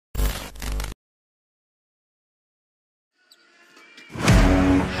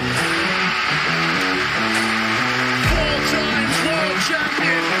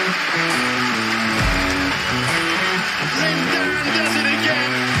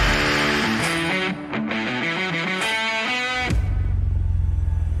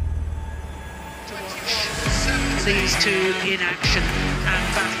these two in action and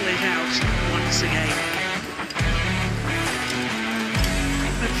battle it out once again.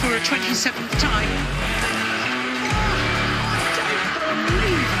 But for a 27th time, I don't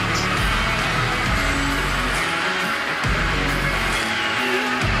believe it.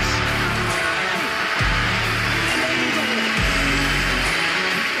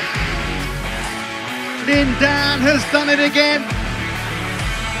 LIN DAN has done it again.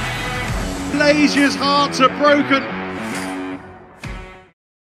 Malaysia's hearts are broken.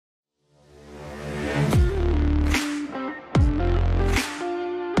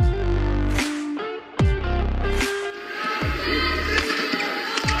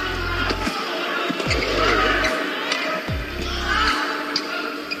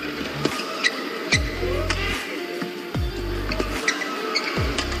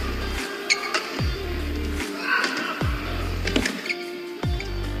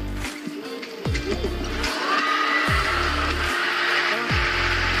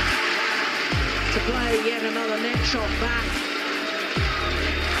 To play yet another net shot back.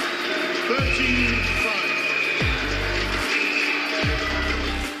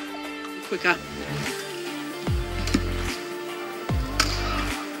 13-5. Quicker.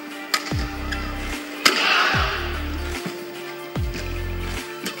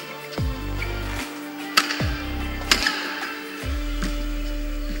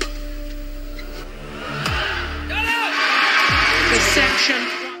 Reception.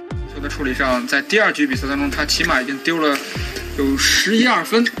 球的处理上，在第二局比赛当中，他起码已经丢了有11、12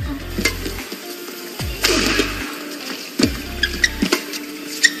分。这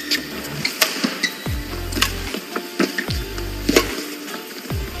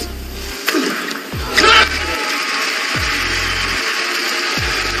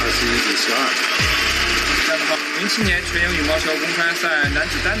样的话，07年全英羽毛球公开赛男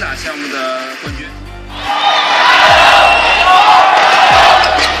子单打项目的冠军。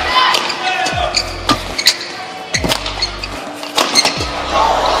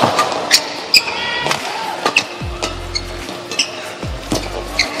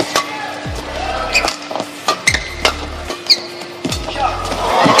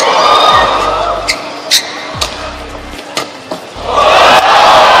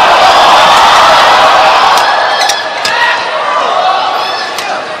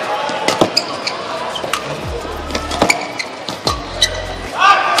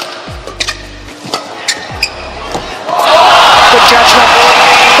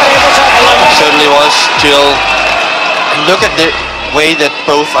 Certainly was. Still, look at the way that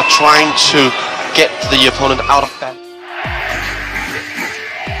both are trying to get the opponent out of that.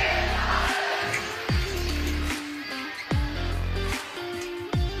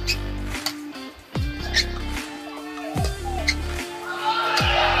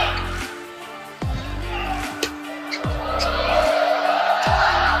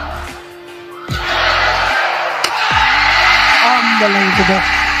 Unbelievable.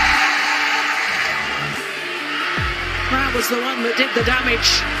 That was the one that did the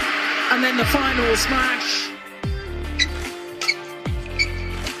damage, and then the final smash.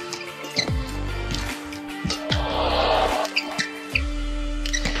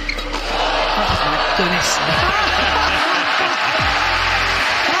 Oh my goodness.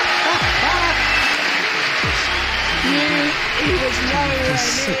 He was nowhere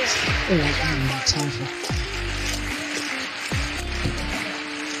near. Title.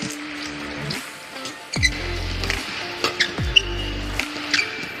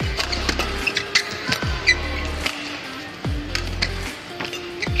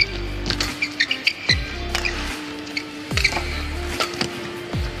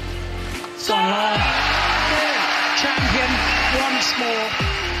 Champion once more.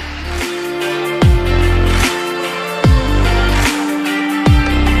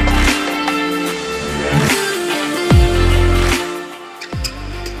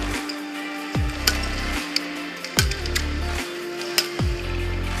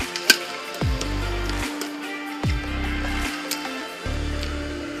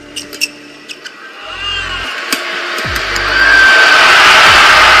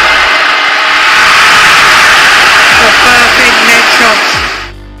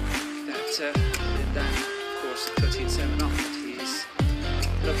 LIN DAN, of course, 13-7 up, but he's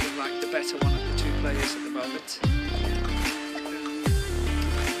looking like the better one of the two players at the moment.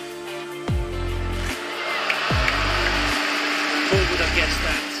 Who would have guessed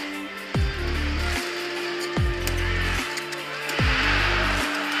that?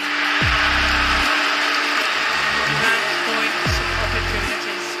 Match points,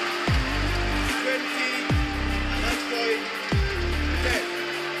 opportunities. 20, match point, 10.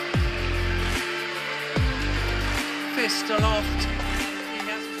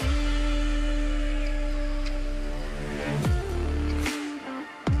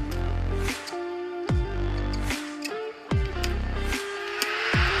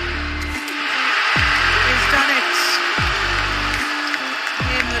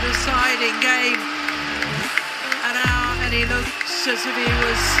 almost as if he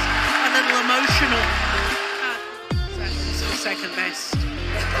was a little emotional. Seconds for second best.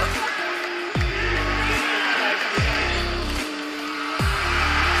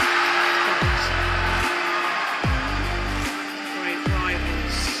 Great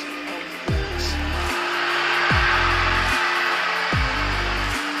rivals on court.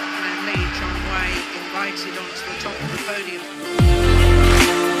 And then Chong invited onto the top of the podium.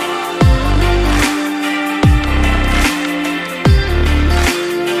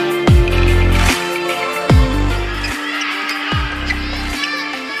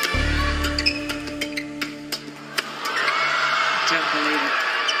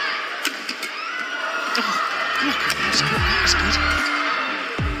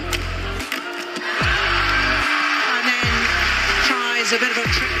 A bit of a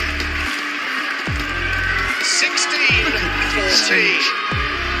trick. 16-14.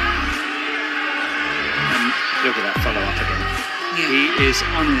 And look at that follow-up again. Yeah. He is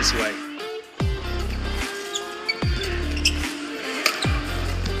on his way.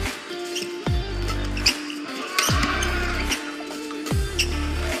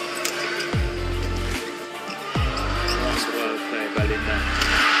 That's well played by LIN DAN.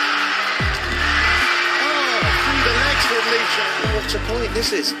 What a point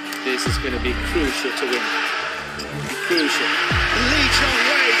this is. This is going to be crucial to win. Crucial. Lee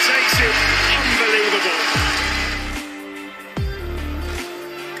Chong-wei takes it. Unbelievable.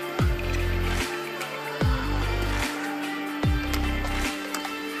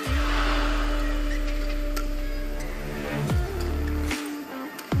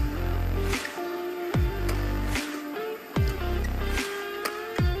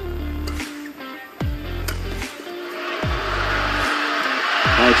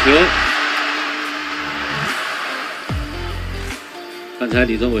刚才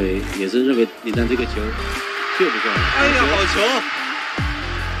李宗伟也是认为林丹这个球救不过来。哎呀，好球！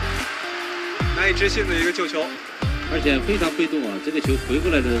难以置信的一个救球，而且非常被动啊！这个球回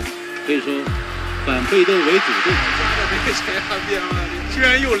过来的可以说反被动为主动。这个前压变了，居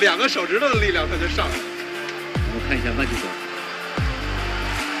然用2个手指头的力量他就上来了。我们看一下慢镜头，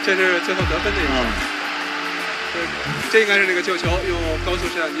这是最后得分的一球。这应该是那个救球，用高速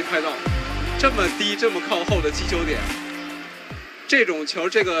摄像机拍到，这么低、这么靠后的击球点。这种球，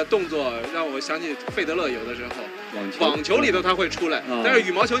这个动作让我想起费德勒有的时候，网球里头他会出来，但是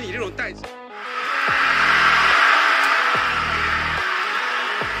羽毛球你这种带。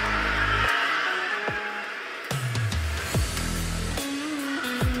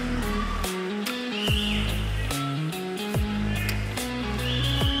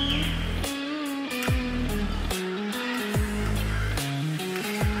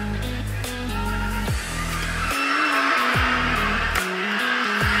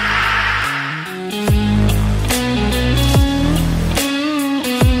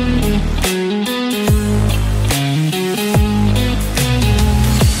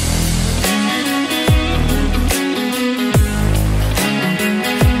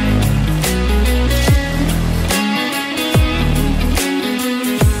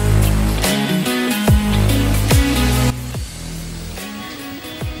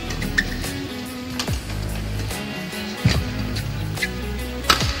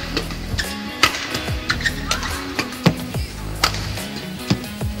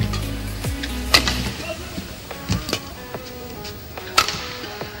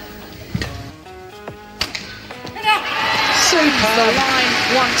The line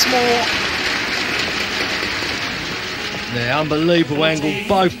once more. The unbelievable angle,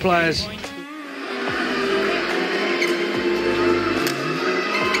 both players.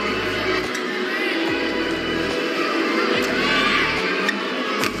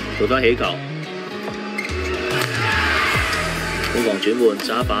 回翻起球，攻防轉換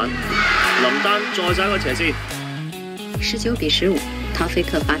炸板，林丹再炸個斜線。19-15，陶菲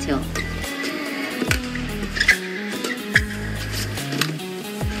克發球。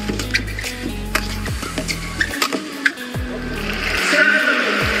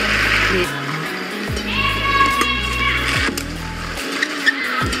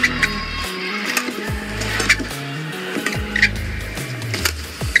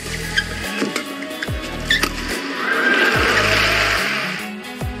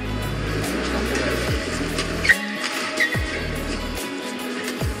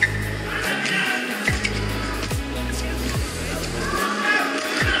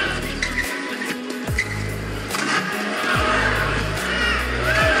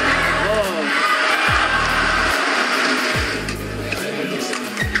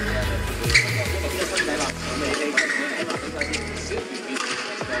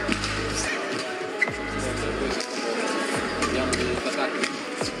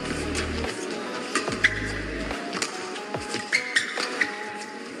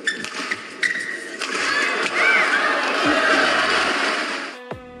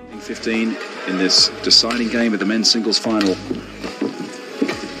15 in this deciding game of the men's singles final.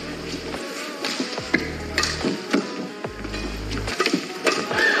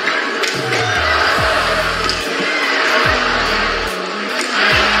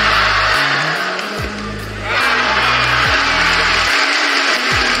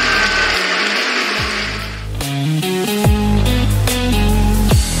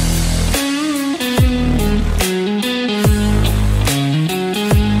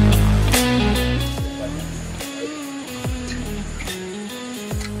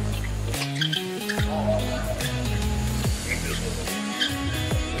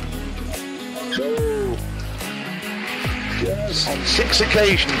 On 6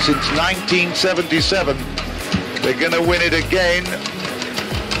 occasions since 1977, they're going to win it again,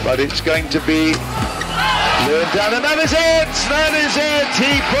 but it's going to be LIN DAN, and that is it! That is it!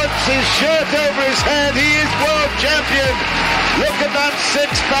 He puts his shirt over his head, he is world champion! Look at that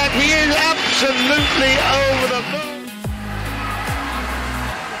six-pack, he is absolutely over the moon!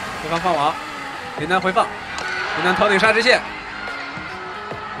 对方放网，林丹回放，林丹头顶刹直线，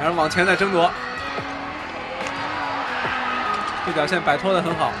两人往前在争夺。 这表现摆脱得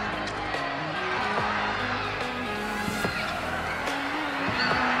很好。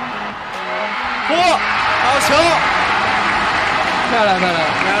好球！漂亮漂亮！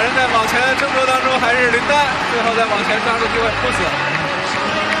两人在网前争夺当中，还是林丹最后在网前抓住机会扑死。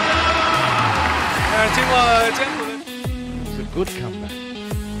但是经过艰苦的 It's a good comeback.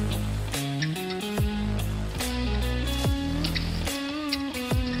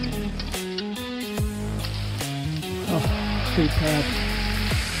 Superb.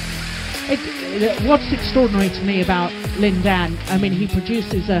 What's extraordinary to me about LIN DAN, I mean, he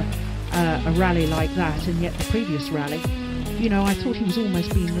produces a rally like that, and yet the previous rally, you know, I thought he was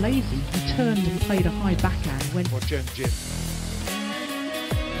almost being lazy. He turned and played a high backhand when...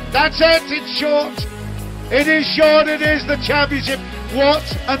 That's it, it's short. It is short, it is the championship. What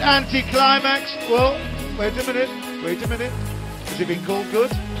an anticlimax. Well, wait a minute. Has it been called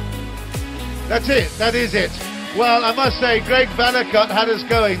good? That's it, that is it. Well, I must say, Greg Vandercut had us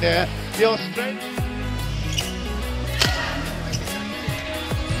going there. The Australian...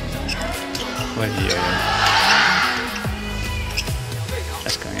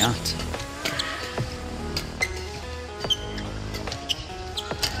 That's going out.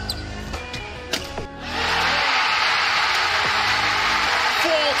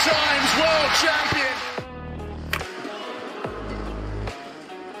 Four times world champion.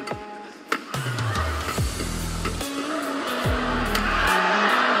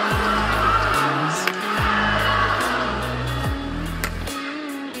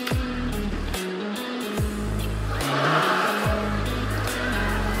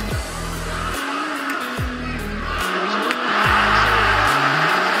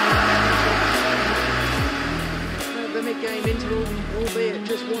 Game interval, albeit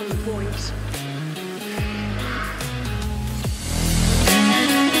just 1 point.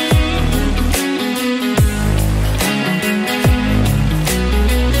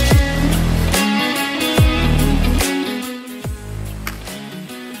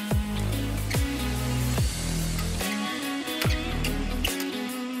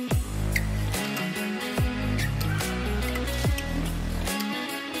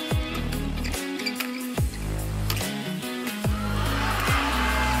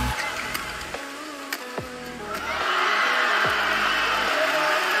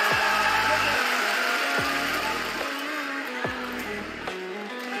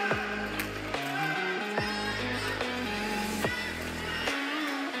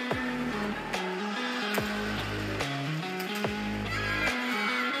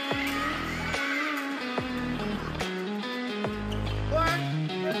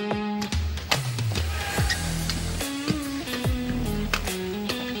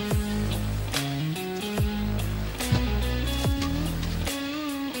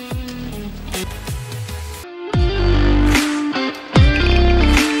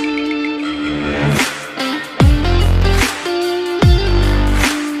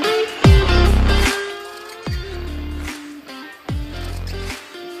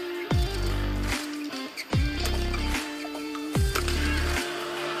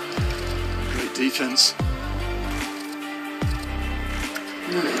 Defense.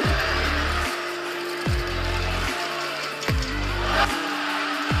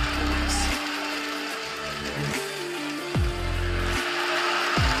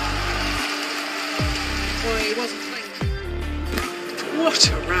 Boy, he wasn't playing. What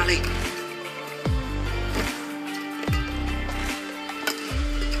a rally.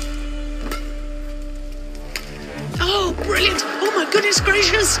 Oh, brilliant. Oh my goodness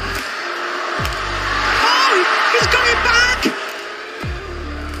gracious! Oh, he's got it back!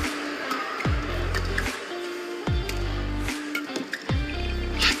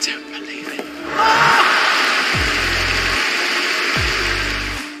 I don't believe it. Oh!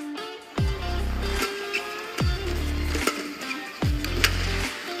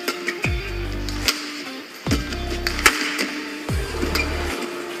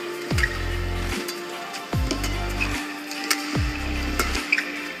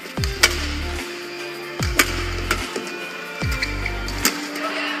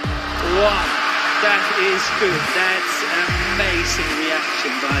 Wow, that is good. That's amazing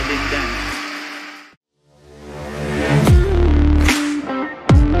reaction by Lin Dan.